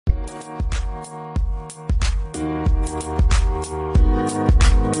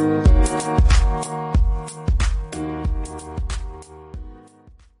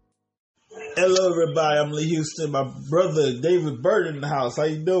Hello, everybody. I'm Lee Houston. My brother David Bird in the house. How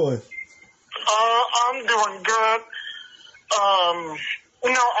you doing? I'm doing good. I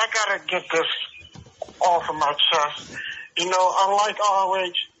gotta get this off of my chest. I like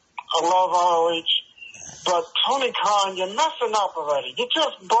ROH. I love ROH. But Tony Khan, you're messing up already. You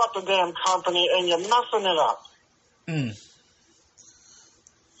just bought the damn company and you're messing it up.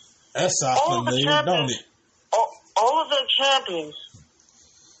 That sounds familiar, don't it? All of their champions,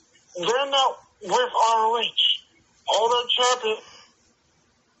 they're not with ROH. All their champions,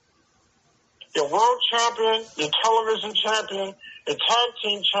 your world champion, your television champion, your tag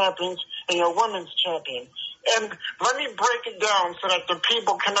team champions, and your women's champion. And let me break it down so that the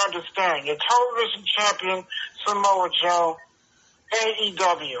people can understand. Your television champion, Samoa Joe,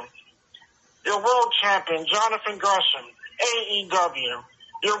 AEW. Your world champion, Jonathan Gresham, AEW.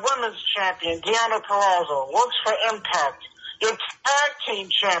 Your women's champion, Deonna Purrazzo, works for Impact. Your tag team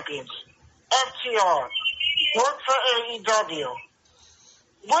champions, FTR, work for AEW.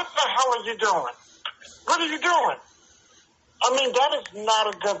 What the hell are you doing? What are you doing? I mean, that is not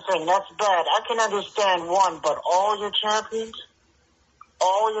a good thing. That's bad. I can understand one, but all your champions?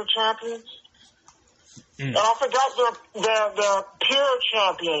 And I forgot their peer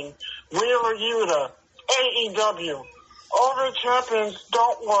champion, Wheeler Yuta, AEW. All their champions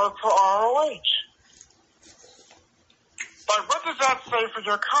don't work for ROH. But what does that say for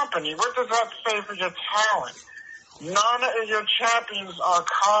your company? What does that say for your talent? None of your champions are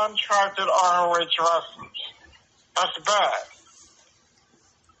contracted ROH wrestlers. That's bad.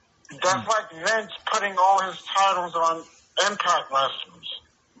 That's like Vince putting all his titles on Impact wrestlers.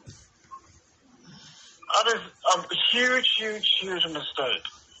 That is a huge, huge, huge mistake.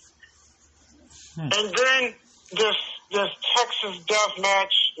 And then this Texas death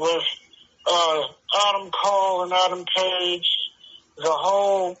match with Adam Cole and Adam Page, the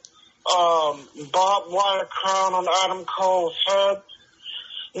whole barbed wire crown on Adam Cole's head,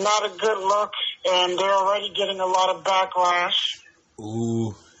 not a good look, and they're already getting a lot of backlash.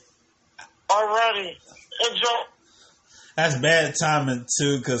 Ooh. Already. That's bad timing,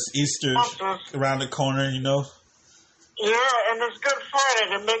 too, because Easter's around the corner, Yeah, and it's Good Friday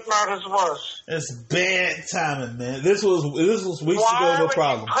to make matters worse. It's bad timing, man. This was weeks ago, no problem.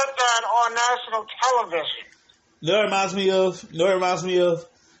 Why would you put that on national television? You know what it reminds me of?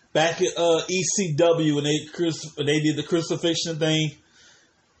 Back at ECW when they did the crucifixion thing.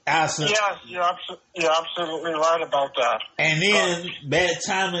 Yes, you're absolutely right about that. And then, bad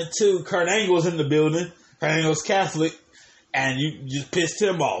timing, too. Kurt Angle was in the building. Kurt Angle's Catholic. And you just pissed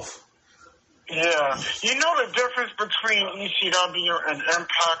him off. Yeah. You know the difference between ECW and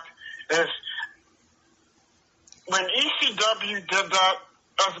Impact is when ECW did that,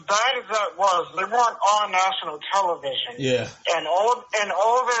 as bad as that was, they weren't on national television. Yeah. And all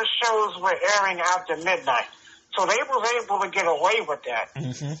their shows were airing after midnight. So they was able to get away with that.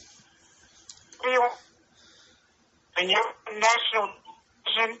 Mm-hmm. And you're on national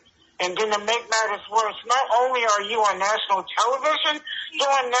television, and then to make matters worse, not only are you on national television, you're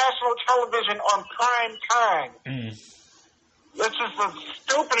on national television on prime time. This is the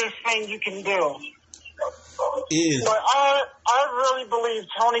stupidest thing you can do. But I really believe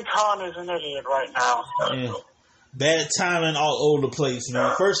Tony Khan is an idiot right now. Yeah. Bad timing all over the place,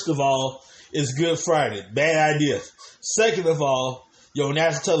 man. First of all, it's Good Friday. Bad idea. Second of all, you're on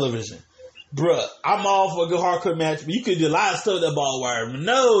national television. Bruh, I'm all for a good hardcore match, but you could do a lot of stuff with that barbed wire.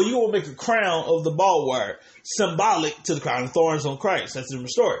 No, you want to make a crown of the barbed wire symbolic to the crown of thorns on Christ. That's a different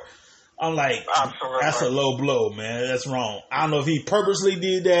story. I'm like, that's a low blow, man. That's wrong. I don't know if he purposely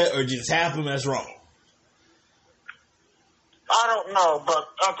did that or just happened. That's wrong. I don't know, but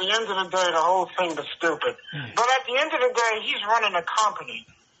at the end of the day, the whole thing is stupid. But at the end of the day, he's running a company.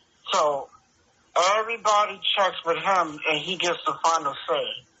 So everybody checks with him, and he gets the final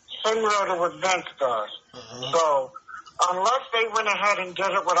say. Similar to what Vince does. So unless they went ahead and did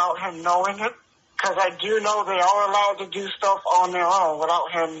it without him knowing it, because I do know they are allowed to do stuff on their own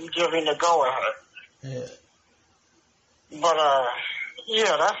without him giving the go-ahead. Yeah. But,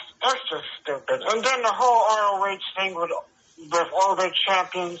 that's just stupid. And then the whole ROH thing with all their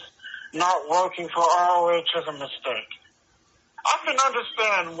champions not working for ROH is a mistake. I can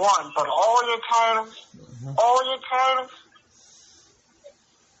understand one, but all your titles,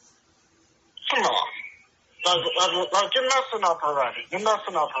 come on. Like you're messing up already.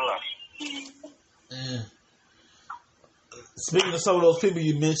 Yeah. Speaking of some of those people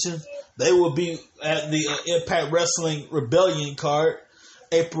you mentioned, they will be at the Impact Wrestling Rebellion card,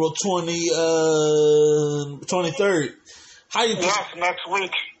 April 23rd. How you? Yes, next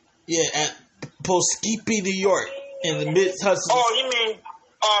week. Yeah, at Poughkeepsie, New York, in the Mid Hudson. Oh, you mean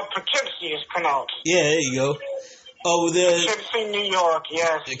Poughkeepsie is pronounced. Yeah, there you go. Over there. Poughkeepsie, New York.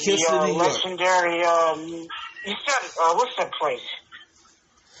 Yes, Poughkeepsie, the New York. legendary. You said what's that place?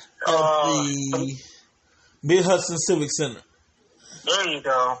 At the Mid Hudson Civic Center. There you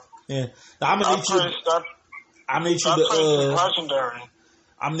go. Yeah, now, I'm gonna need you. I'm gonna need you to. Legendary.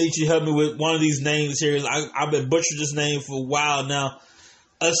 I'm gonna need you to help me with one of these names here. I've been butchering this name for a while now.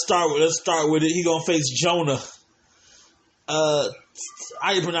 Let's start with it. He gonna face Jonah. How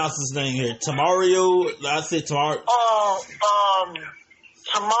do you pronounce his name here? Tamario. I said Tamario.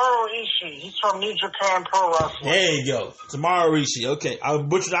 Tomorrow Ishii. He's from New Japan Pro Wrestling. There you go, Tomorrow Ishii. Okay, I've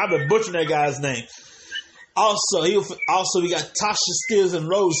been butchering that guy's name. Also, we got Tasha Steelz and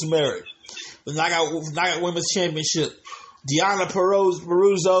Rosemary. The Knockout Women's Championship. Deonna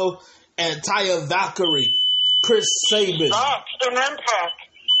Purrazzo and Taya Valkyrie. Chris Sabin. Back in Impact.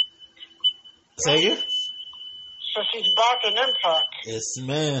 Say it? So she's back in Impact. Yes,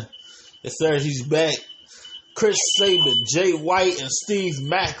 man. Yes, sir. She's back. Chris Sabin, Jay White, and Steve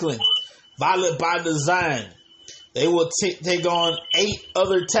Macklin. Violet by Design. They will take on 8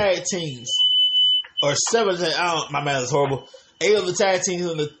 other tag teams. Or 7. My math is horrible. 8 other tag teams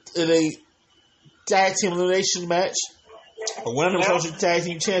in a tag team elimination match. One of them tag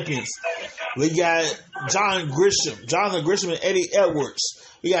team champions. We got Jonathan Gresham and Eddie Edwards.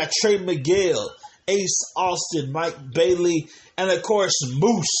 We got Trey Miguel, Ace Austin, Mike Bailey, and of course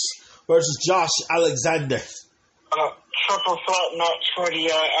Moose versus Josh Alexander. Triple threat match for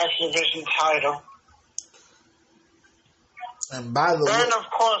the X Division title. And by the way, and of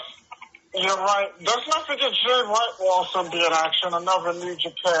course, you're right. Let's not forget Jay White will also be in action. Another New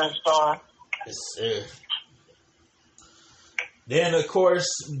Japan star. Yes, sir. Then of course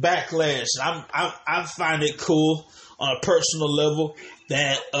Backlash. I find it cool on a personal level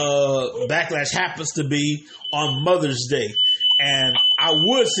that Backlash happens to be on Mother's Day, and I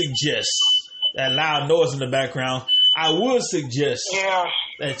would suggest that loud noise in the background. I would suggest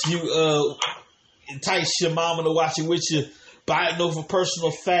that you entice your mama to watch it with you. But I know for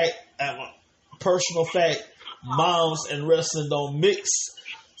personal fact, moms and wrestling don't mix.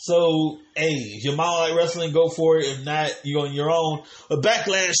 So, hey, if your mom like wrestling, go for it. If not, you're on your own. But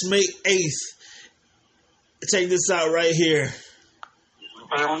Backlash May 8th. Check this out right here.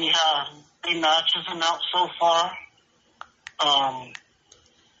 They only have 3 matches announced so far.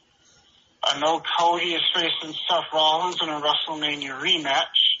 I know Cody is facing Seth Rollins in a WrestleMania rematch.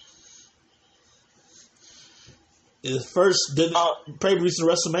 His first pay-per-view to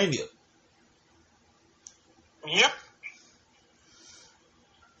WrestleMania. Yep.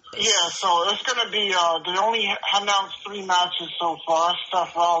 Yeah, so it's going to be, they only announced 3 matches so far.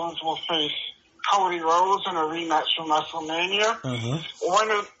 Seth Rollins will face Cody Rhodes in a rematch from WrestleMania.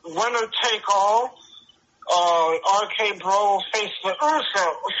 Winner take all. RK Bro will face the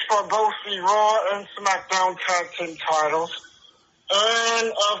Usos for both the Raw and SmackDown Tag Team titles. And,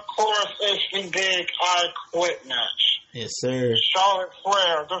 of course, it's the big I Quit match. Yes, sir. Charlotte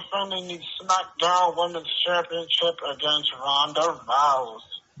Flair defending the SmackDown Women's Championship against Ronda Rousey.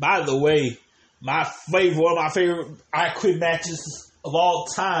 By the way, one of my favorite I Quit matches of all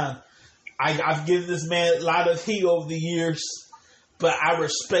time. I've given this man a lot of heat over the years, but I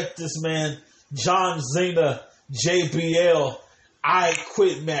respect this man. John Cena, JBL, I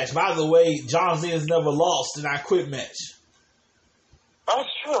Quit match. By the way, John Cena's never lost an I Quit match. That's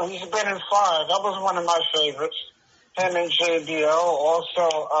true. He's been in 5. That was one of my favorites. Him and JBL. Also,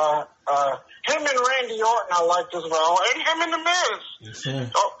 him and Randy Orton I liked as well. And him and The Miz.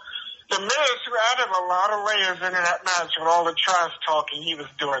 Mm-hmm. So, The Miz, who added a lot of layers into that match with all the trash talking he was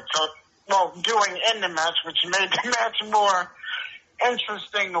doing. Doing in the match, which made the match more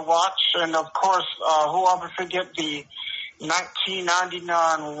interesting to watch. And, of course, who ever forget the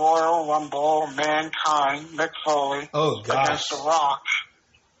 1999 Royal Rumble, Mankind, Mick Foley, against The Rock.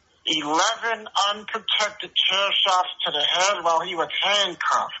 11 unprotected chair shots to the head while he was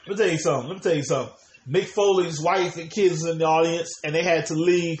handcuffed. Let me tell you something. Mick Foley's wife and kids in the audience, and they had to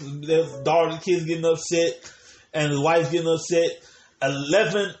leave. Their daughter and kids getting upset, and his wife getting upset.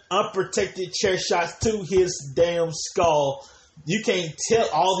 11 unprotected chair shots to his damn skull. You can't tell.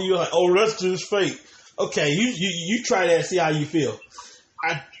 All of you are like, oh, that's just fake. Okay, you try that and see how you feel.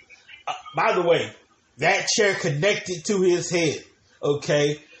 By the way, that chair connected to his head.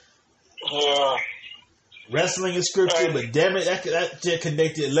 Okay. Yeah. Wrestling is scripted, but damn it, that chair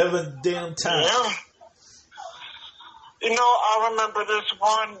connected 11 damn times. Yeah. You know, I remember this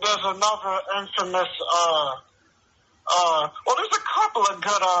one. There's another infamous. There's a couple of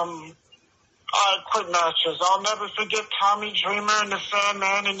good I quit matches. I'll never forget Tommy Dreamer and the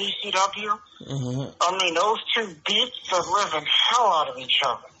Sandman in ECW. Mm-hmm. I mean, those two beat the living hell out of each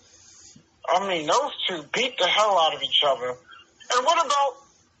other. Those two beat the hell out of each other. And what about,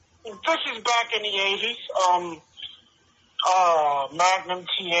 this is back in the 80s, Magnum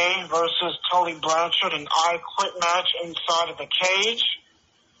TA versus Tully Blanchard, an I Quit match inside of a cage.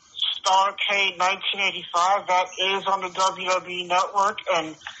 Starrcade 1985, that is on the WWE Network,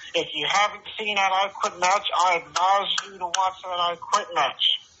 and if you haven't seen that I Quit match, I advise you to watch that I Quit match.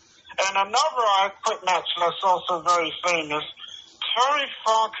 And another I Quit match that's also very famous, Terry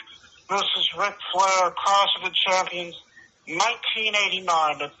Funk versus Ric Flair, Clash of the Champions,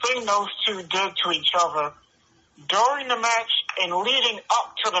 1989. The thing those two did to each other during the match and leading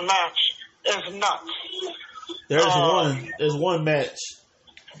up to the match is nuts. There's one match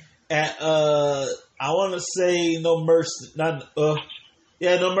at I want to say No Mercy, No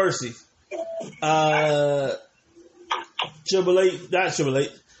Mercy.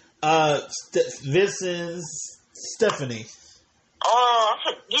 Vince and Stephanie.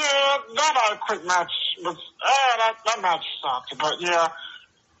 Yeah, that I Quit match was that match sucked, but yeah,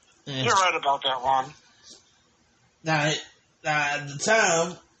 you're right about that one. Now at the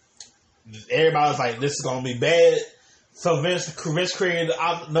time, everybody was like, "This is gonna be bad." So Vince created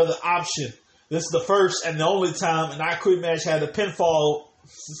another option. This is the first and the only time an I Quit match had a pinfall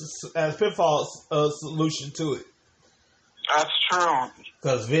solution to it. That's true.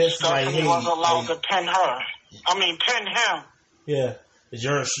 Because Vince Stephanie wasn't allowed to pin her. Pin him. Yeah,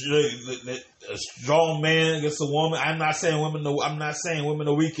 you're a strong man against a woman. I'm not saying women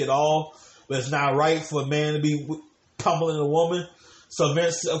are weak at all, but it's not right for a man to be pummeling a woman. So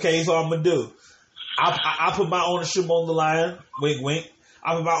Vince, okay, here's what I'm gonna do. I put my ownership on the line. Wink, wink.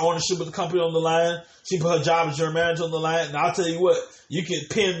 I put my ownership of the company on the line. She put her job as your manager on the line. And I'll tell you what, you can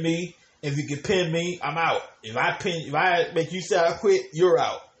pin me. If you can pin me, I'm out. If I make you say I quit, you're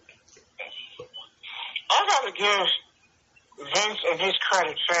out. I gotta give Vince and his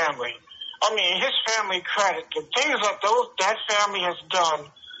credit family. His family credit. The things that family has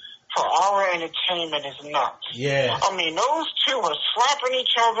done for our entertainment is nuts. Yeah. Those two were slapping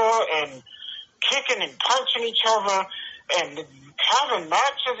each other and kicking and punching each other and having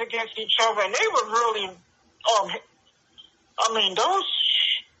matches against each other, and they were really, those.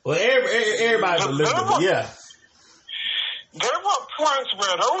 Well, everybody delivered, yeah. There were points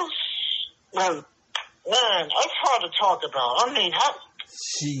where man, it's hard to talk about.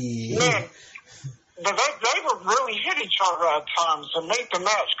 Shit. Man, they would really hit each other at times and make the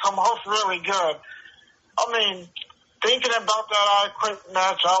match come off really good. Thinking about that I Quit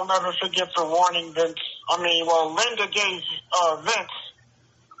match, I'll never forget the warning Vince. Linda gave Vince.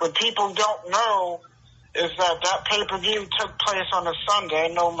 What people don't know is that pay-per-view took place on a Sunday,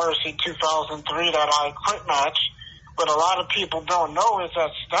 No Mercy 2003, that I Quit match. What a lot of people don't know is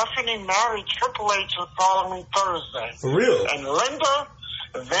that Stephanie married Triple H the following Thursday. For real? And Linda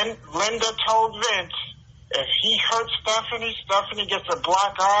told Vince, if he hurts Stephanie gets a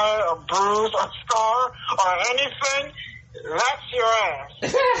black eye, a bruise, a scar, or anything, that's your ass.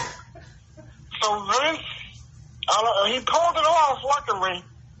 So Vince, he pulled it off, luckily.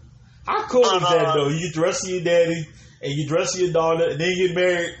 How cool is that, though? You get the rest of your daddy, and you dress your daughter, and then you get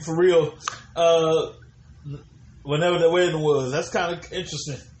married for real, whenever the wedding was. That's kind of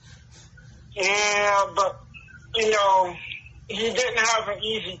interesting. Yeah, but, he didn't have an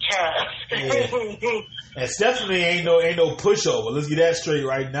easy task. Yeah. And Stephanie ain't no pushover. Let's get that straight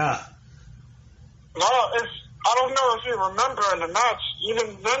right now. No, I don't know if you remember in the match,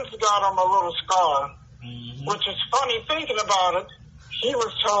 even Vince got him a little scar. Mm-hmm. Which is funny thinking about it. He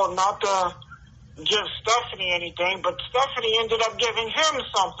was told not to give Stephanie anything, but Stephanie ended up giving him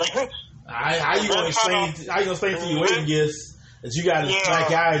something. How you gonna explain to your wedding guests that you got a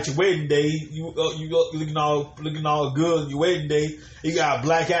black eye at your wedding day? You looking all good on your wedding day. You got a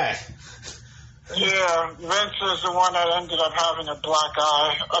black eye. Yeah, Vince is the one that ended up having a black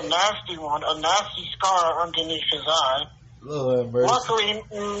eye, a nasty one, a nasty scar underneath his eye. Lord mercy. Luckily,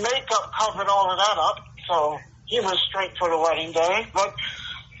 makeup covered all of that up, so he was straight for the wedding day. But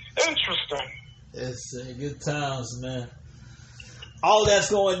interesting. It's good times, man. All that's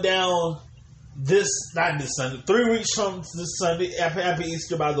going down not this Sunday, 3 weeks from this Sunday. Happy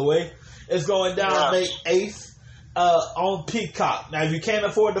Easter, by the way. It's going down May 8th. On Peacock. Now, if you can't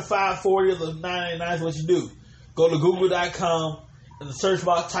afford the $5.40 or the $9.99, what you do? Go to Google.com in the search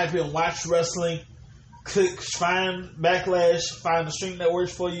box, type in Watch Wrestling, click find Backlash, find the stream that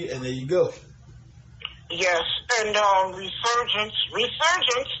works for you, and there you go. Yes, and Resurgence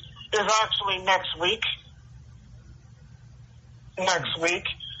is actually next week.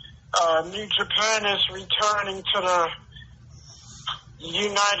 New Japan is returning to the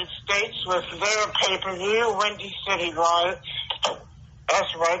United States with their pay-per-view, Windy City Riot.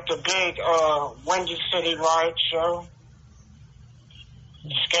 That's right, the big Windy City Riot show.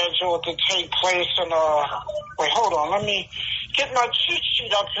 Scheduled to take place in, wait, hold on, let me get my cheat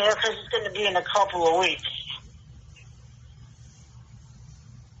sheet up here because it's going to be in a couple of weeks.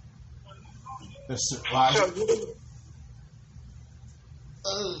 So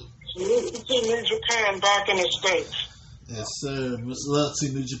you can see New Japan back in the States. Yes, sir. Mr. Love to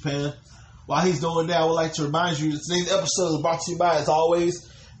New Japan. While he's doing that, I would like to remind you today's episode is brought to you by, as always,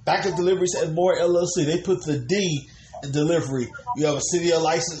 Backup Deliveries and More LLC. They put the D in delivery. You have a CDL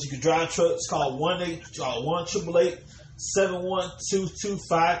license. You can drive trucks. Call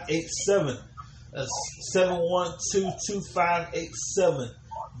 1-888-712-2587. That's 712-2587.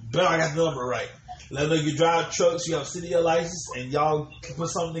 Bet I got the number right. Let them know you drive trucks, you have a CDL license, and y'all can put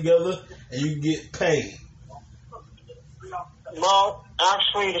something together, and you can get paid. Well,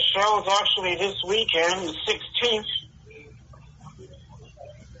 actually, the show is actually this weekend, the 16th.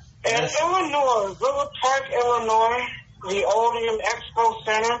 In Illinois, Villa Park, Illinois, the Odeum Expo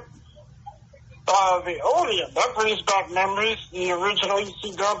Center. The Odeum, that brings back memories. The original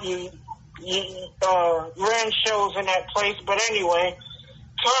ECW ran shows in that place. But anyway,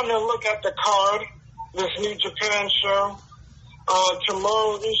 time to look at the card. This New Japan show.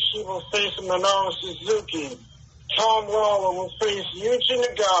 Tomorrow, Ishii will face Minoru Suzuki. Tom Lawler will face Yuji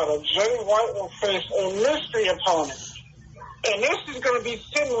Nagata. Jay White will face a mystery opponent. And this is going to be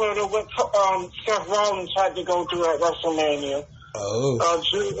similar to what Seth Rollins had to go through at WrestleMania. Oh.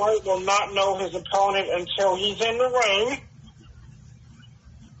 Jay White will not know his opponent until he's in the ring.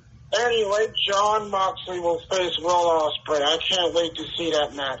 Anyway, Jon Moxley will face Will Ospreay. I can't wait to see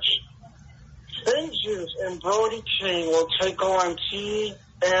that match. Finn Juice and Brody King will take on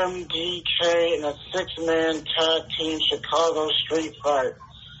TMDK in a 6-man tag team Chicago street fight.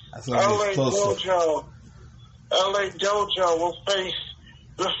 LA Dojo will face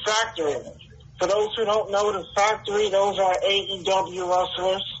The Factory. For those who don't know The Factory, those are AEW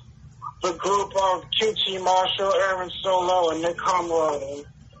wrestlers. The group of QT Marshall, Aaron Solo, and Nick Comoroto.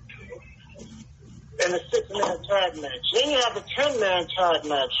 In a 6-man tag match. Then you have a 10-man tag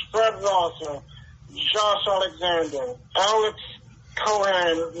match. Fred Rosser, Josh Alexander, Alex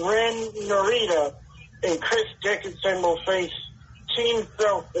Cohen, Ren Narita, and Chris Dickinson will face Team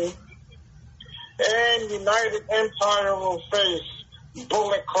Filthy. And United Empire will face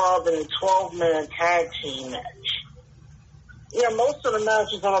Bullet Club in a 12-man tag team match. Yeah, most of the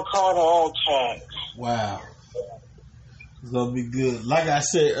matches on the card are all tags. Wow. It's going to be good. Like I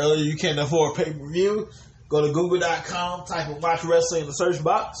said earlier, you can't afford pay-per-view. Go to Google.com, type in Watch Wrestling in the search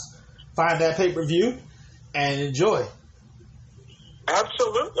box, find that pay-per-view, and enjoy.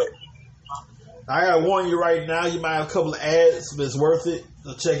 Absolutely. I got to warn you right now, you might have a couple of ads, but it's worth it.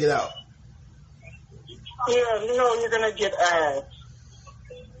 So check it out. Yeah, you know you're going to get ads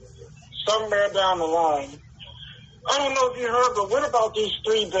somewhere down the line. I don't know if you heard, but what about these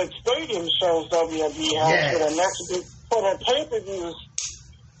 3 big stadium shows WWE has for the next big, for the pay-per-views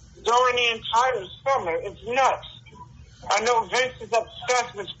during the entire summer? It's nuts. I know Vince is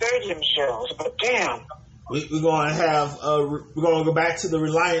obsessed with stadium shows, but damn. We're going to have, we're going to go back to the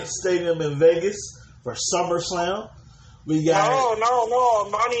Reliance Stadium in Vegas for SummerSlam. We got No,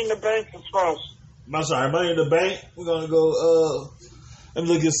 Money in the Bank is first. I'm sorry, Money in the Bank. We're going to go, let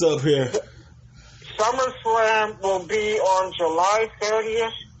me look this up here. SummerSlam will be on July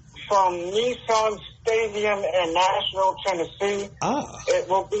 30th from Nissan Stadium in Nashville, Tennessee. It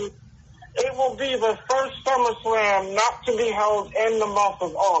will be the first SummerSlam not to be held in the month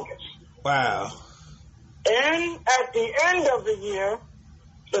of August. Wow. And at the end of the year,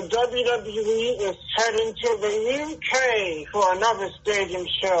 the WWE is heading to the UK for another stadium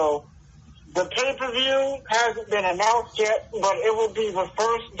show. The pay-per-view hasn't been announced yet, but it will be the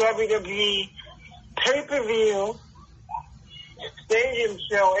first WWE pay-per-view stadium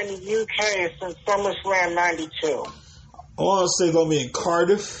show in the UK since SummerSlam 92. I want to say it's going to be in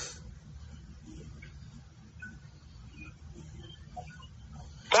Cardiff.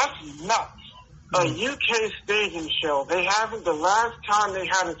 That's nuts. A UK stadium show. They haven't, the last time they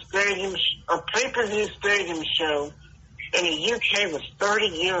had a pay-per-view stadium show in the UK was 30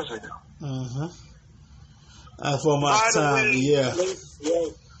 years ago. Mm-hmm. For my time, yeah.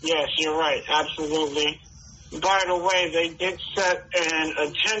 Yes, you're right. Absolutely. By the way, they did set an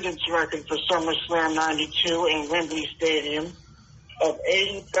attendance record for SummerSlam 92 in Wembley Stadium of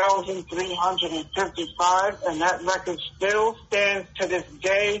 80,355, and that record still stands to this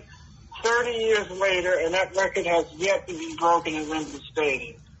day, 30 years later, and that record has yet to be broken in Wembley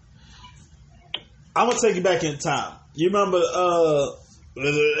Stadium. I'm gonna take you back in time. You remember?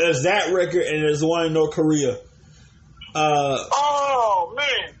 There's that record, and there's the one in North Korea. Oh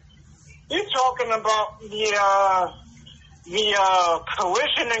man, you're talking about the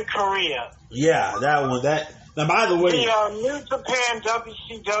collision in Korea. Yeah, that one. That now, by the way, The New Japan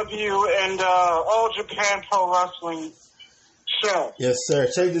WCW and All Japan Pro Wrestling show. yes, sir.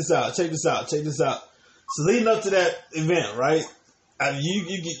 Check this out. So leading up to that event, right?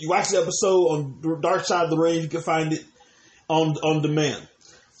 You watch the episode on Dark Side of the Ring. You can find it on demand.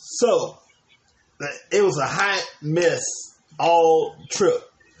 So it was a hot mess all trip.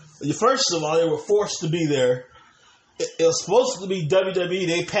 First of all, they were forced to be there. It was supposed to be WWE.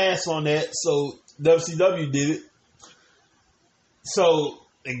 They passed on that, so WCW did it. So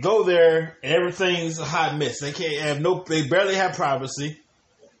they go there, and everything's a hot mess. They can't have They barely have privacy.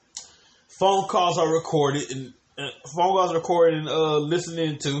 Phone calls are recorded and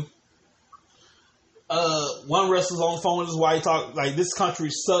listening to. One wrestler's on the phone with his wife, talk like, "This country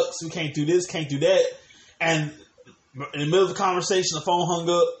sucks. We can't do this, can't do that." And in the middle of the conversation, the phone hung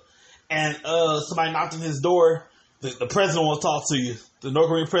up, and somebody knocked on his door. The president wants to talk to you. The North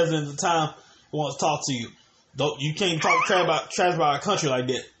Korean president at the time wants to talk to you. You can't talk trash about a country like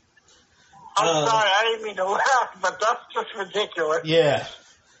that. I'm sorry, I didn't mean to laugh, but that's just ridiculous. Yeah.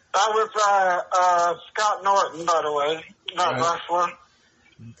 That was Scott Norton, by the way, not wrestler.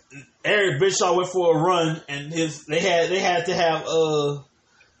 Eric Bischoff went for a run, and they had to have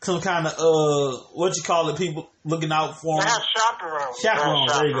some kind of what you call it, people looking out for him. They have chaperones.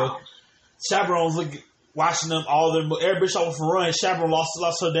 Chaperones, there you go. Chaperones watching them all. Eric Bischoff went for a run. Chaperone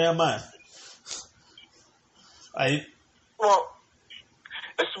lost her damn mind. Well,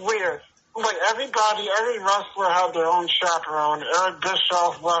 it's weird. Like every wrestler had their own chaperone. Eric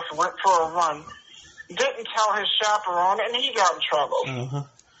Bischoff went for a run, didn't tell his chaperone, and he got in trouble. Uh-huh.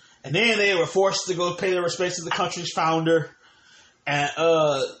 And then they were forced to go pay their respects to the country's founder. And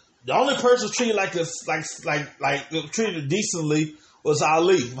the only person treated treated decently was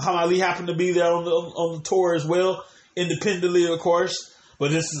Ali. Muhammad Ali happened to be there on the tour as well, independently, of course.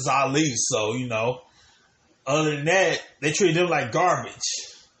 But this is Ali, so Other than that, they treated him like garbage.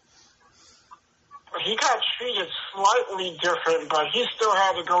 He got treated slightly different, but he still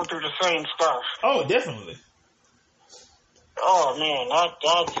had to go through the same stuff. Oh, definitely. Oh man,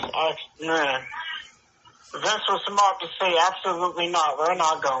 man. Vince was smart to say, absolutely not. We're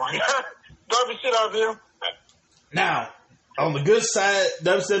not going. WCW. Now, on the good side,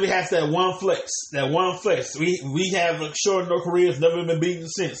 WCW has that one flex. We have a sure North Korea has never been beaten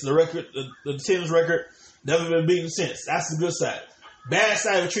since. The record, the tennis record, never been beaten since. That's the good side. Bad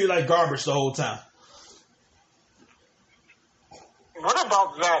side, we treat like garbage the whole time. What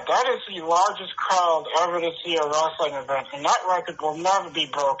about that? That is the largest crowd ever to see a wrestling event, and that record will never be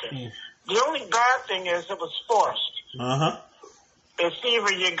broken. The only bad thing is it was forced. Uh-huh. It's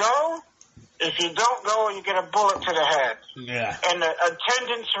either you go, if you don't go, you get a bullet to the head. Yeah. And the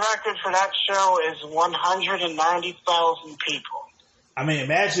attendance record for that show is 190,000 people. I mean,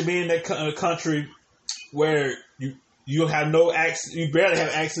 imagine being in a country where you have no access, you barely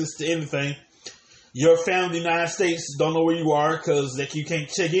have access to anything. Your family in the United States don't know where you are because you can't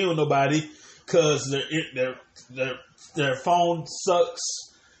check in with nobody because their phone sucks.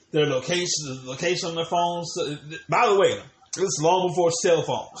 The location on their phones. By the way, this is long before cell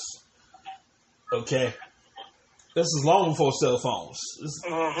phones. Okay, this is long before cell phones.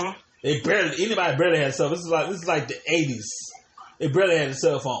 Anybody barely had cell. This is like the 80s. They barely had a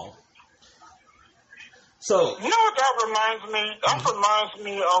cell phone. So you know what that reminds me? That reminds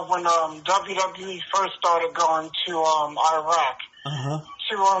me of when WWE first started going to Iraq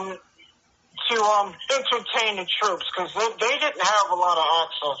to entertain the troops because they didn't have a lot of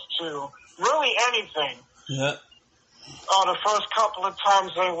access to really anything. Yeah. The first couple of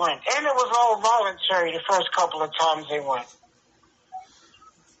times they went, and it was all voluntary the first couple of times they went.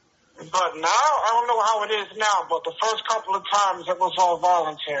 But now I don't know how it is now, but the first couple of times it was all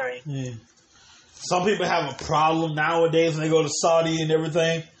voluntary. Yeah. Some people have a problem nowadays when they go to Saudi and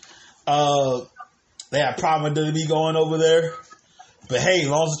everything. They have a problem with WWE going over there. But hey, as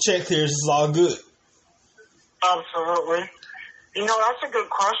long as the check clears, it's all good. Absolutely. That's a good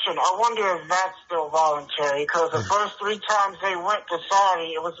question. I wonder if that's still voluntary, because the first 3 times they went to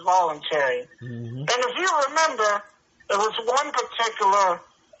Saudi, it was voluntary. Mm-hmm. And if you remember, there was one particular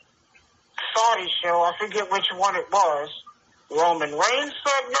Saudi show, I forget which one it was. Roman Reigns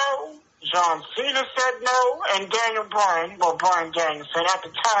said no. John Cena said no, and Bryan Danielson, at the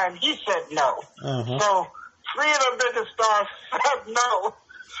time, he said no. Uh-huh. So 3 of the biggest stars said no,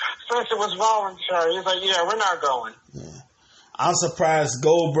 since it was voluntary. He's like, yeah, we're not going. Yeah. I'm surprised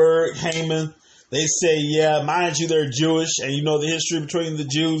Goldberg, Heyman, They say, yeah, mind you, they're Jewish, and you know the history between the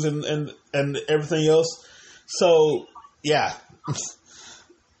Jews and everything else. So, yeah.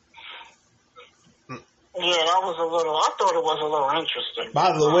 Yeah, that was I thought it was a little interesting.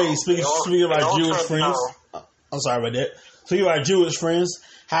 By the way, speaking of our Jewish friends, I'm sorry about that. Speaking of our Jewish friends,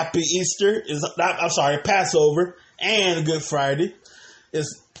 Happy Easter Passover and Good Friday.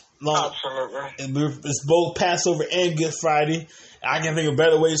 It's long. Absolutely. It's both Passover and Good Friday. I can't think of a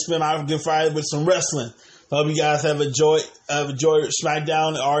better way to spend our Good Friday with some wrestling. Hope you guys have enjoyed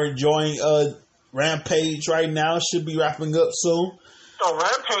SmackDown or enjoying Rampage right now. Should be wrapping up soon. Oh,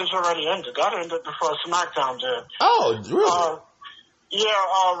 Rampage already ended. That ended before SmackDown did. Oh, really?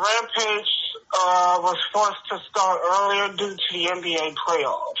 Rampage was forced to start earlier due to the NBA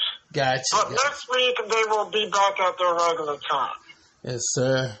playoffs. Gotcha. But next week, they will be back at their regular time. Yes,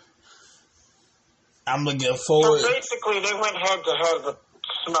 sir. I'm looking forward. So basically, they went head-to-head with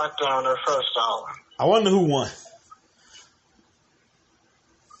SmackDown their first hour. I wonder who won.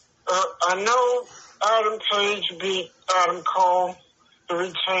 I know Adam Page beat Adam Cole to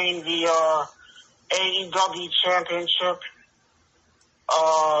retain the AEW championship.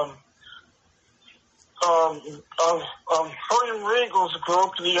 William Regal's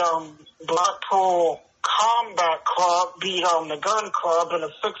group, the Blackpool Combat Club, beat the Gun Club in a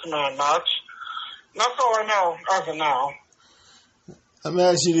 6-man match. That's all I know as of now. Let me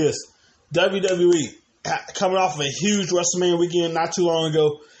ask you this. WWE, coming off a huge WrestleMania weekend not too long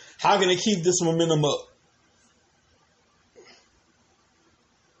ago, how can they keep this momentum up?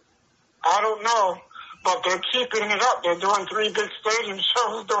 I don't know, but they're keeping it up. They're doing 3 big stadium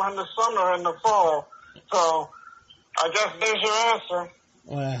shows during the summer and the fall. So, I guess there's your answer.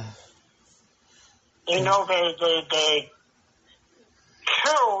 Wow. You know, they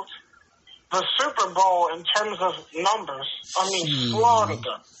killed the Super Bowl in terms of numbers. I mean, slaughtered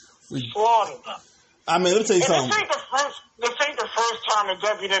them. I mean, let me tell you something. This ain't the first time the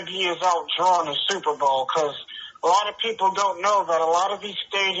WWE is outdrawn the Super Bowl, because a lot of people don't know that a lot of these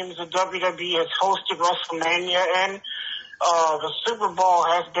stadiums the WWE has hosted WrestleMania in, the Super Bowl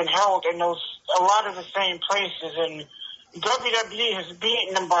has been held in a lot of the same places, and WWE has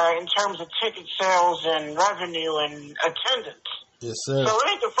beaten them in terms of ticket sales and revenue and attendance. Yes, sir. So it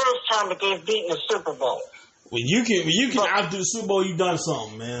ain't the first time that they've beaten the Super Bowl. When you can outdo the Super Bowl, you've done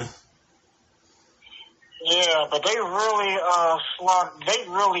something, man. Yeah, but they really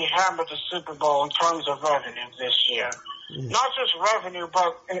hammered the Super Bowl in terms of revenue this year. Mm. Not just revenue,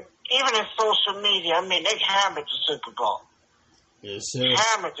 but even in social media. I mean, they hammered the Super Bowl. Yes, sir.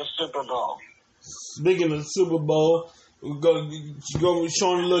 Hammered the Super Bowl. Speaking of the Super Bowl, we're going to be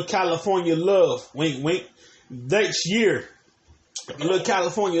showing a little California love. Wink, wink. Next year, a little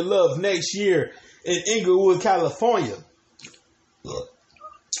California love next year in Inglewood, California.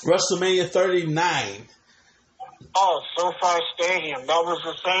 WrestleMania 39. Oh, SoFi Stadium. That was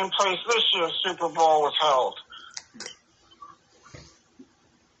the same place this year's Super Bowl was held.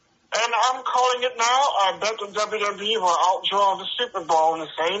 And I'm calling it now. I bet the WWE will outdraw the Super Bowl in the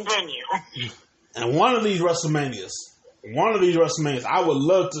same venue. And one of these WrestleManias, I would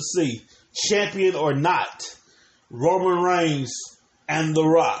love to see, champion or not, Roman Reigns and The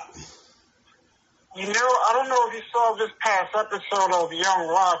Rock. You know, I don't know if you saw this past episode of Young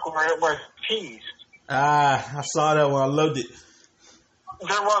Rock where it was teased. I saw that one. I loved it.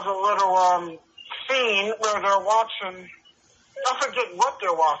 There was a little scene where they're watching, I forget what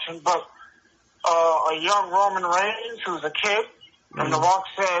they're watching, but a young Roman Reigns who's a kid, and The Rock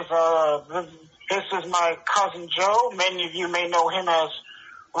says, this is my cousin Joe. Many of you may know him as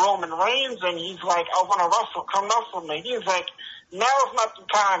Roman Reigns, and he's like, I want to wrestle. Come wrestle me. He's like, now's not the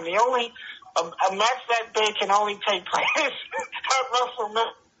time. A match that day can only take place at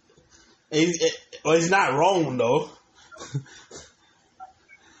WrestleMania. He's not wrong, though.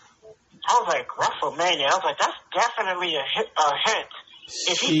 I was like, WrestleMania. I was like, that's definitely a hint.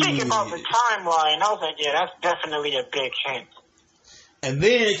 If you think about the timeline, I was like, yeah, that's definitely a big hint. And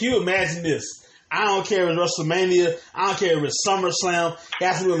then, can you imagine this? I don't care if it's WrestleMania. I don't care if it's SummerSlam. It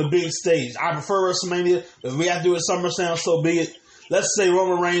has to be on the big stage. I prefer WrestleMania. If we have to do it SummerSlam, so be it. Let's say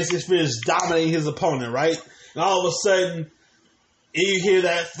Roman Reigns gets finished dominating his opponent, right? And all of a sudden, you hear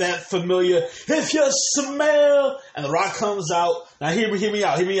that familiar, if you smell, and The Rock comes out. Now, hear me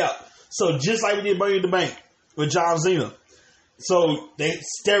out. So, just like we did Money in the Bank with John Cena. So, they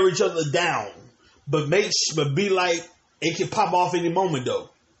stare each other down. But be like, it can pop off any moment, though.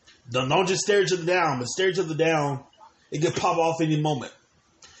 Don't just stare each other down, but stare each other down. It can pop off any moment.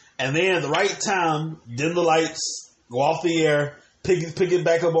 And then at the right time, dim the lights, go off the air, pick it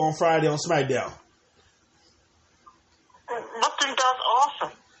back up on Friday on SmackDown. I think that's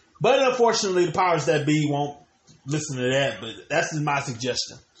awesome. But unfortunately, the powers that be won't listen to that. But that's my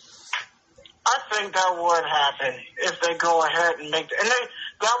suggestion. I think that would happen if they go ahead and make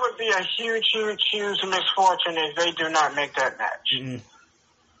that would be a huge, huge, huge misfortune if they do not make that match. Mm-hmm.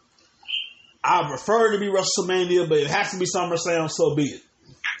 I prefer it to be WrestleMania, but it has to be SummerSlam, so be it.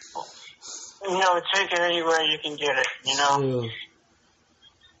 Take it anywhere you can get it, Yeah.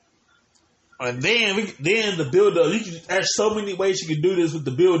 And then the build up. There's so many ways you can do this with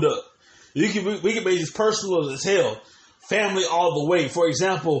the build up. We can make this personal as hell, family all the way. For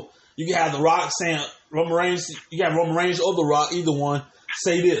example, you can have The Rock saying Roman Reigns. You can have Roman Reigns or The Rock, either one.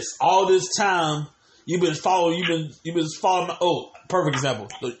 Say this: all this time you've been following. Perfect example.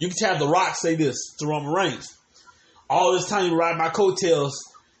 You can have The Rock say this to Roman Reigns: all this time you ride my coattails.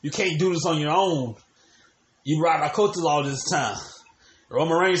 You can't do this on your own. You ride my coattails all this time.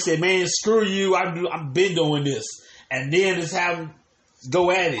 Roman Reigns said, "Man, screw you. I've been doing this." And then just have him go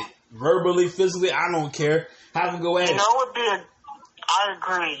at it. Verbally, physically, I don't care. Have him go at it. I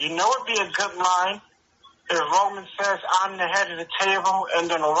agree. It would be a good line if Roman says, "I'm the head of the table," and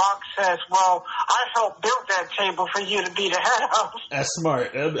then The Rock says, "Well, I helped build that table for you to be the head of." That's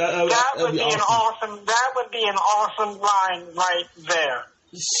smart. That would be awesome. That would be an awesome line right there.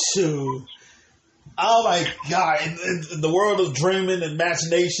 Shoot. Oh my God. In the world of dreaming and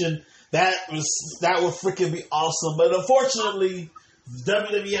imagination, that would freaking be awesome. But unfortunately,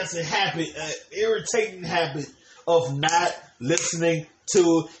 WWE has a irritating habit of not listening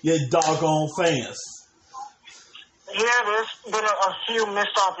to your doggone fans. Yeah, there's been a few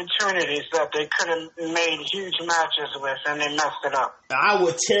missed opportunities that they could have made huge matches with, and they messed it up. I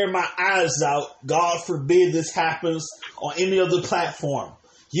would tear my eyes out. God forbid this happens on any other platform.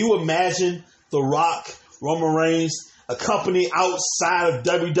 You imagine The Rock, Roman Reigns, a company outside of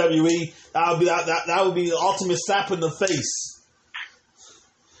WWE? That would be the ultimate slap in the face.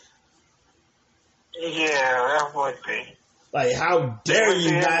 Yeah, that would be. Like, how dare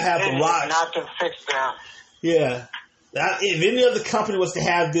you not have The Rock? Not to fix that. Yeah. If any other company was to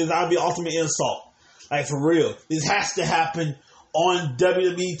have this, that would be the ultimate insult. Like, for real. This has to happen on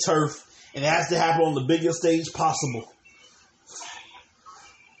WWE turf, and it has to happen on the biggest stage possible.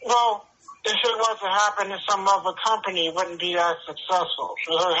 Well, if it was to happen in some other company, it wouldn't be as successful.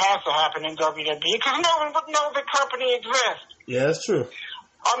 So it has to happen in WWE because no one would know the company exists. Yeah, that's true.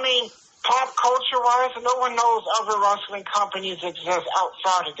 I mean, pop culture-wise, no one knows other wrestling companies exist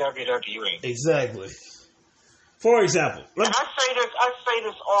outside of WWE. Exactly. For example, and I say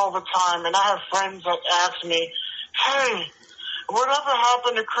this all the time, and I have friends that ask me, "Hey, whatever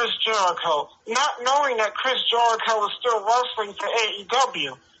happened to Chris Jericho?" Not knowing that Chris Jericho is still wrestling for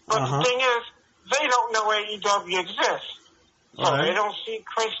AEW. But the thing is, they don't know AEW exists. So they don't see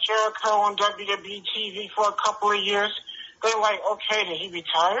Chris Jericho on WWE TV for a couple of years. They're like, okay, did he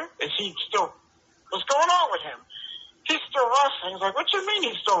retire? Is he still... What's going on with him? He's still wrestling. It's like, what you mean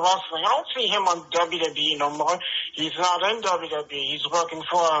he's still wrestling? I don't see him on WWE no more. He's not in WWE. He's working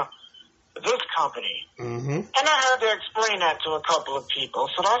for this company. Mm-hmm. And I had to explain that to a couple of people.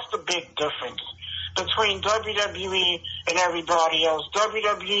 So that's the big difference between WWE and everybody else.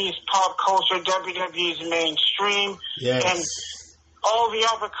 WWE is pop culture. WWE is mainstream. Yes. And all the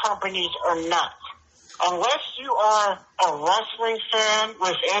other companies are not. Unless you are a wrestling fan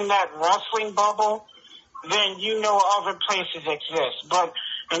within that wrestling bubble, then you know other places exist. But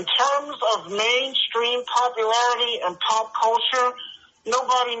in terms of mainstream popularity and pop culture,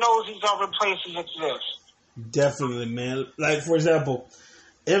 nobody knows these other places exist. Definitely, man. Like, for example,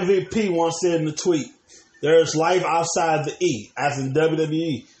 MVP once said in the tweet, "There's life outside the E," as in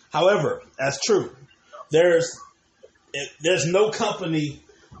WWE. However, that's true. There's no company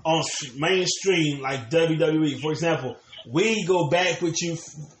on mainstream like WWE. For example, we go back with you.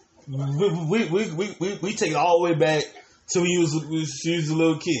 We take it all the way back to when you was a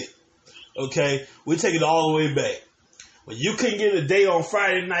little kid. Okay, we take it all the way back. When you couldn't get a date on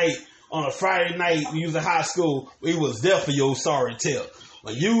Friday night, when you was in high school, we was there for your sorry tale.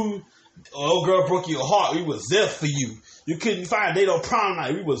 When old girl broke your heart, we was there for you. You couldn't find a date on prom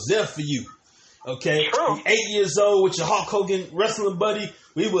night, we was there for you. Okay? True. You 8 years old with your Hulk Hogan wrestling buddy,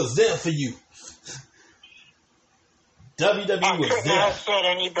 we was there for you. WWE was there. I couldn't have said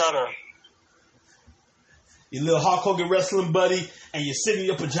any better. Your little Hulk Hogan wrestling buddy, and you're sitting in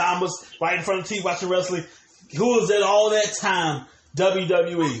your pajamas right in front of the TV watching wrestling. Who was there all that time?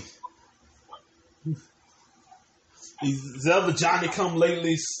 WWE. These other Johnny come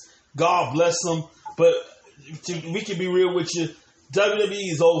latelys, God bless them, but we can be real with you.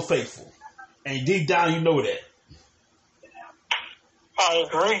 WWE is old faithful, and deep down you know that. I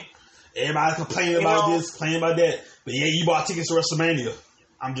agree. Everybody complaining about this, complaining about that, but yeah, you bought tickets to WrestleMania.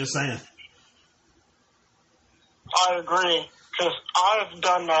 I'm just saying. I agree. Because I've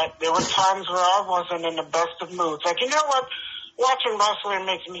done that. There were times where I wasn't in the best of moods. Like, you know what? Watching wrestling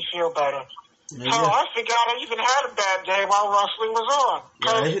makes me feel better. Hell, I forgot I even had a bad day while wrestling was on.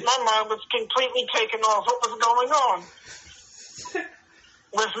 Because my mind was completely taken off what was going on.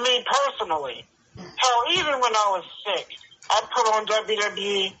 With me personally. Hell, even when I was sick, I put on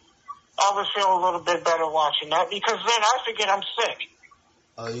WWE. I would feel a little bit better watching that because then I forget I'm sick.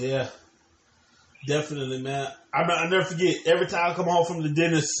 Oh, yeah. Definitely, man. I never forget. Every time I come home from the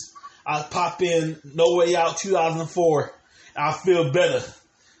dentist, I pop in No Way Out 2004. And I feel better.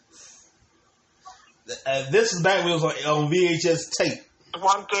 This is back when it was on VHS tape.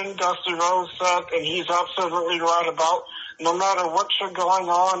 One thing Dusty Rhodes said, and he's absolutely right about, no matter what you're going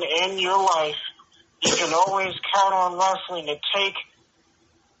on in your life, you can always count on wrestling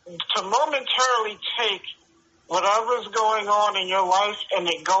to momentarily take whatever's going on in your life and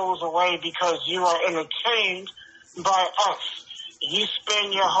it goes away because you are entertained by us. You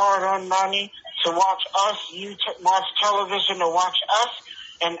spend your hard-earned money to watch us. You watch television to watch us.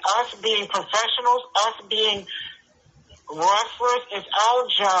 And us being professionals, us being wrestlers, it's our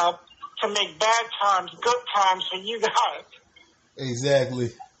job to make bad times good times for you guys.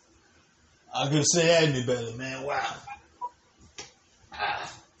 Exactly. I couldn't say that any better, man. Wow.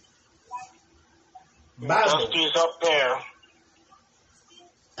 Dusty's up there.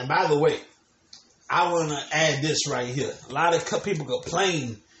 And by the way, I want to add this right here. A lot of people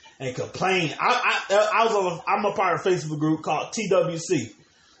complain. I'm a part of a Facebook group called TWC,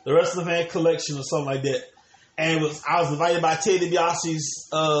 the Wrestling Fan Collection or something like that. And I was invited by Ted DiBiase's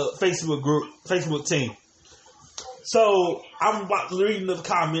Facebook team. So I'm reading the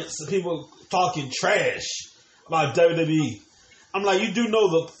comments of people talking trash about WWE. I'm like, you do know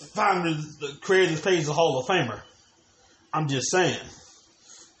the creators page the Hall of Famer. I'm just saying.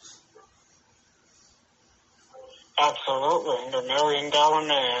 Absolutely, the $1 Million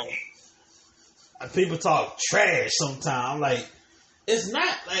Man. And people talk trash sometimes. I'm like, it's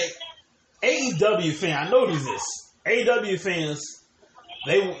not like AEW fan. I notice this. AEW fans,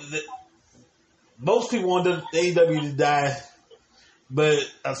 most people want the AEW to die, but at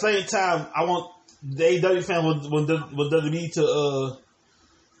the same time, I want the AEW fan want WWE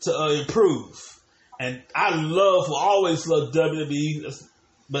to improve. And I always love WWE,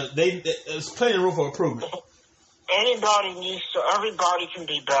 but there's plenty of room for improvement. Everybody can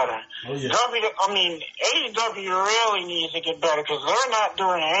be better. Oh, yeah. AEW really needs to get better because they're not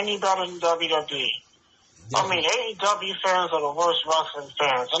doing any better than WWE. Definitely. I mean, AEW fans are the worst wrestling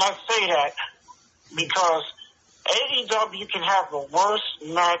fans. And I say that because AEW can have the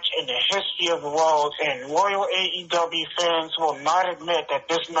worst match in the history of the world, and loyal AEW fans will not admit that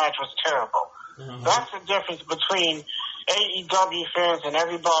this match was terrible. Mm-hmm. That's the difference between AEW fans and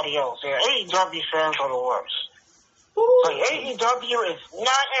everybody else. Yeah, AEW fans are the worst. Like, AEW is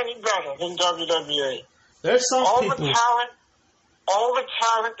not any better than WWE. There's some people. All the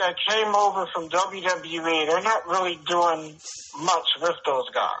talent that came over from WWE, they're not really doing much with those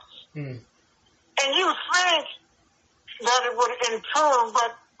guys. Hmm. And you think that it would improve,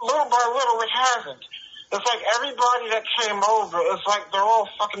 but little by little it hasn't. It's like everybody that came over, it's like they're all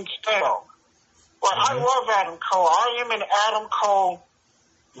fucking stale. Well, I love Adam Cole. I am an Adam Cole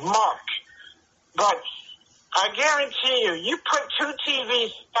mark. But I guarantee you put two TVs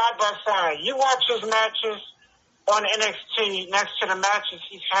side by side. You watch his matches on NXT next to the matches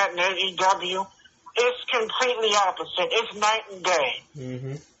he's had in AEW. It's completely opposite. It's night and day.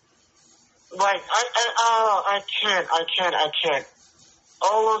 Mm-hmm. Like, I can't.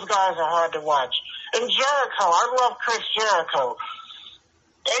 All those guys are hard to watch. And Jericho, I love Chris Jericho.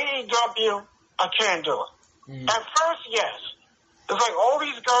 AEW, I can't do it. Mm-hmm. At first, yes. It's like all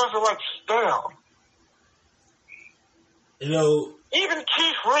these guys are like stale. You know, even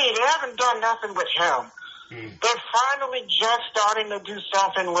Keith Lee, they haven't done nothing with him. They're finally just starting to do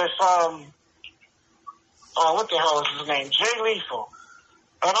something with, what the hell is his name? Jay Lethal.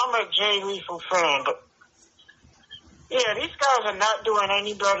 And I'm a Jay Lethal fan, but yeah, these guys are not doing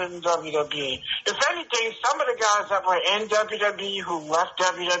any better than WWE. If anything, some of the guys that were in WWE who left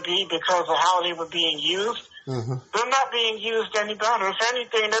WWE because of how they were being used, they're not being used any better. If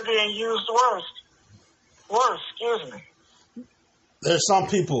anything, they're being used worse, excuse me. There's some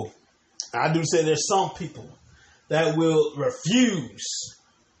people, I do say there's some people that will refuse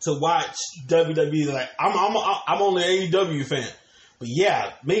to watch WWE. Like, I'm only an AEW fan. But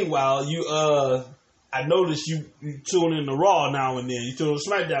yeah, meanwhile, I noticed you tune in to Raw now and then. You tune in to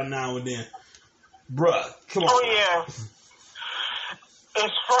SmackDown now and then. Bruh, come on. Oh, yeah.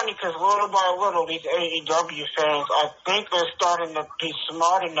 it's funny because little by little, these AEW fans, I think they're starting to be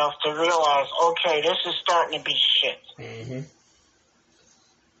smart enough to realize, okay, this is starting to be shit. Mm-hmm.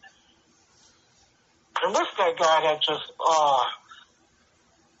 And what's that guy that just,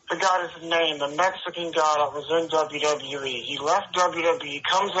 forgot his name, the Mexican guy that was in WWE. He left WWE,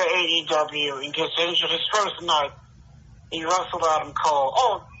 comes to AEW, and gets injured his first night. He wrestled Adam Cole.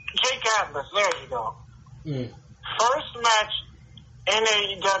 Oh, Jake Atlas, there you go. Mm. First match in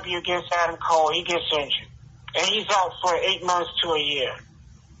AEW against Adam Cole, he gets injured. And he's out for 8 months to a year.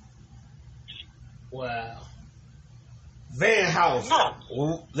 Wow. Van House. Yeah.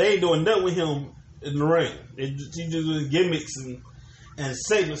 Well, they ain't doing nothing with him in the ring. He just doing gimmicks and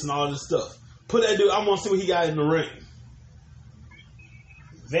segments and all this stuff. Put that dude, I want to see what he got in the ring.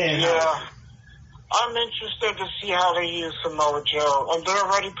 Van House. I'm interested to see how they use Samoa Joe. And they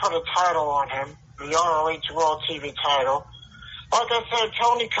already put a title on him, the ROH World TV title. Like I said,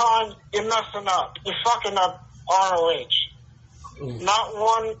 Tony Khan, you're messing up. You're fucking up ROH. Mm. Not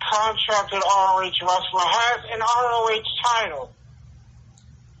one contracted ROH wrestler has an ROH title.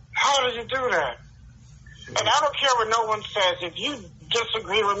 How did you do that? And I don't care what no one says. If you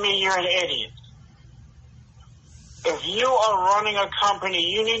disagree with me, you're an idiot. If you are running a company,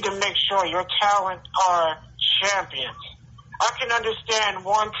 you need to make sure your talent are champions. I can understand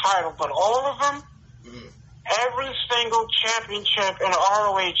one title, but all of them, every single championship in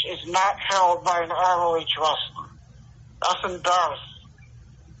ROH is not held by an ROH wrestler. That's embarrassing.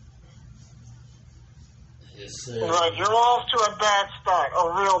 Yes, Right, you're off to a bad start,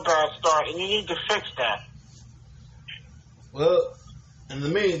 a real bad start, and you need to fix that. Well, in the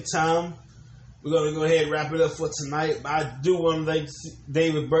meantime, we're going to go ahead and wrap it up for tonight. But I do want to thank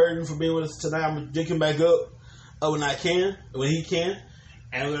David Burton for being with us tonight. I'm going to dig him back up when I can, when he can.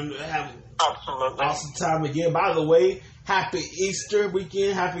 And we're going to have Absolutely. an awesome time again. By the way, happy Easter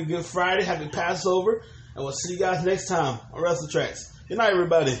weekend, happy Good Friday, happy Passover. And we'll see you guys next time on Wrestle Tracks. Good night,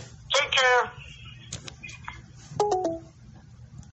 everybody. Take care.